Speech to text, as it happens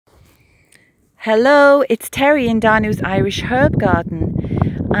Hello, it's Terry in Danu's Irish Herb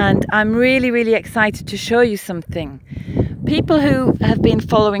Garden, and I'm really excited to show you something. People who have been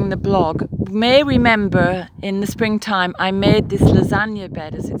following the blog may remember in the springtime I made this lasagna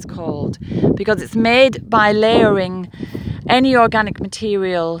bed, as it's called, because it's made by layering any organic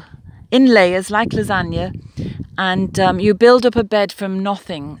material in layers like lasagna, and you build up a bed from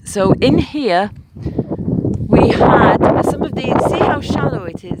nothing. So in here we had some of these, see how shallow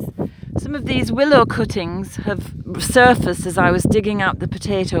it is? Some of these willow cuttings have surfaced as I was digging out the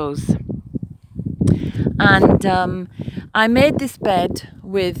potatoes. And I made this bed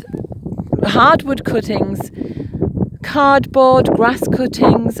with hardwood cuttings, cardboard, grass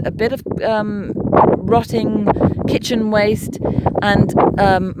cuttings, a bit of rotting kitchen waste, and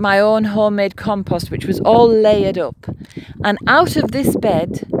my own homemade compost, which was all layered up. And out of this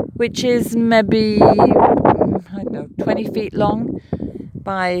bed, which is maybe, I don't know, 20 feet long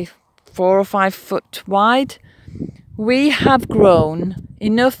by 4 or 5 foot wide, we have grown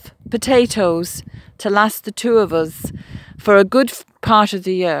enough potatoes to last the two of us for a good part of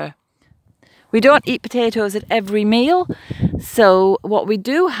the year. We don't eat potatoes at every meal, so what we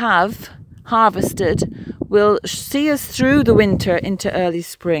do have harvested will see us through the winter into early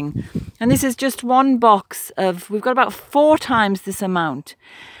spring. And this is just one box of, we've got about 4 times this amount.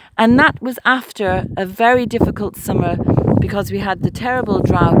 And that was after a very difficult summer because we had the terrible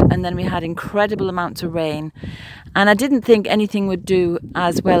drought and then we had incredible amounts of rain. And I didn't think anything would do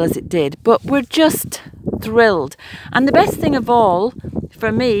as well as it did, but we're just thrilled. And the best thing of all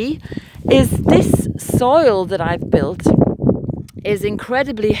for me is this soil that I've built is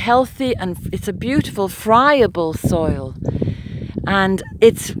incredibly healthy, and it's a beautiful friable soil. And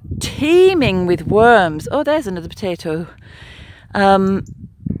it's teeming with worms. Oh, there's another potato.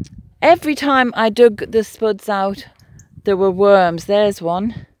 Every time I dug the spuds out, there were worms. There's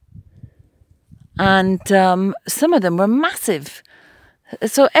one. And some of them were massive.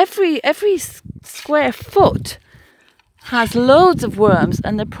 So every square foot has loads of worms,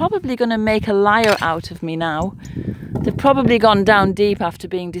 and they're probably going to make a liar out of me now. They've probably gone down deep after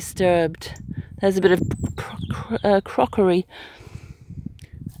being disturbed. There's a bit of crockery.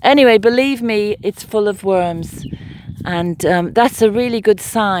 Anyway, believe me, it's full of worms. And that's a really good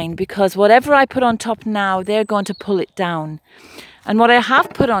sign, because whatever I put on top now, they're going to pull it down. And what I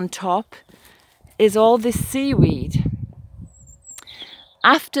have put on top is all this seaweed.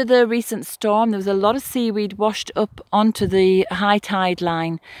 After the recent storm, there was a lot of seaweed washed up onto the high tide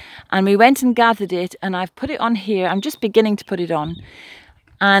line, and we went and gathered it, and I've put it on here. I'm just beginning to put it on,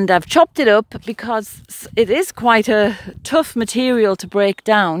 and I've chopped it up because it is quite a tough material to break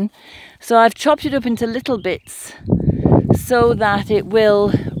down. So I've chopped it up into little bits so that it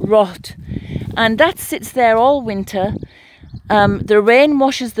will rot, and that sits there all winter. The rain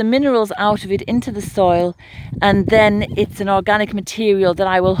washes the minerals out of it into the soil, and then it's an organic material that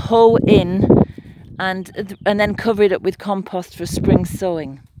I will hoe in and then cover it up with compost for spring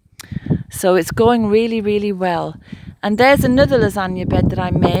sowing. So it's going really well. And there's another lasagna bed that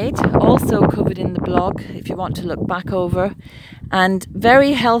I made, also covered in the blog if you want to look back over, and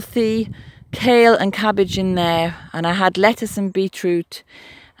very healthy kale and cabbage in there, and I had lettuce and beetroot,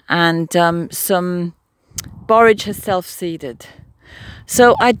 and some borage has self-seeded.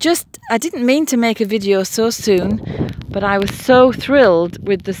 So I didn't mean to make a video so soon, but I was so thrilled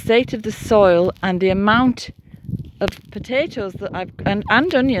with the state of the soil and the amount of potatoes that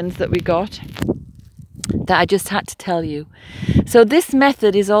and onions that we got, that I just had to tell you. So this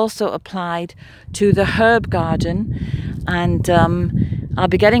method is also applied to the herb garden, and I'll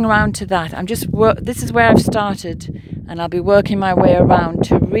be getting around to that. This is where I've started, and I'll be working my way around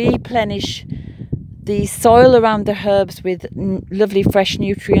to replenish the soil around the herbs with lovely fresh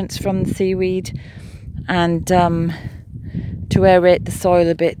nutrients from the seaweed, and to aerate the soil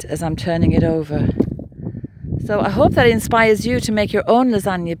a bit as I'm turning it over. So I hope that inspires you to make your own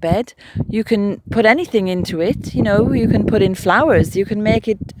lasagna bed. You can put anything into it, you know, you can put in flowers, you can make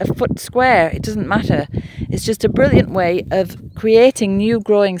it a foot square, it doesn't matter. It's just a brilliant way of creating new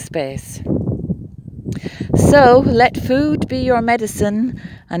growing space. So let food be your medicine,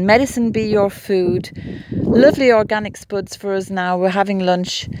 and medicine be your food. Lovely organic spuds for us now. We're having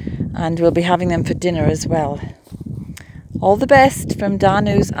lunch, and we'll be having them for dinner as well. All the best from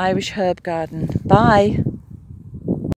Danu's Irish Herb Garden. Bye.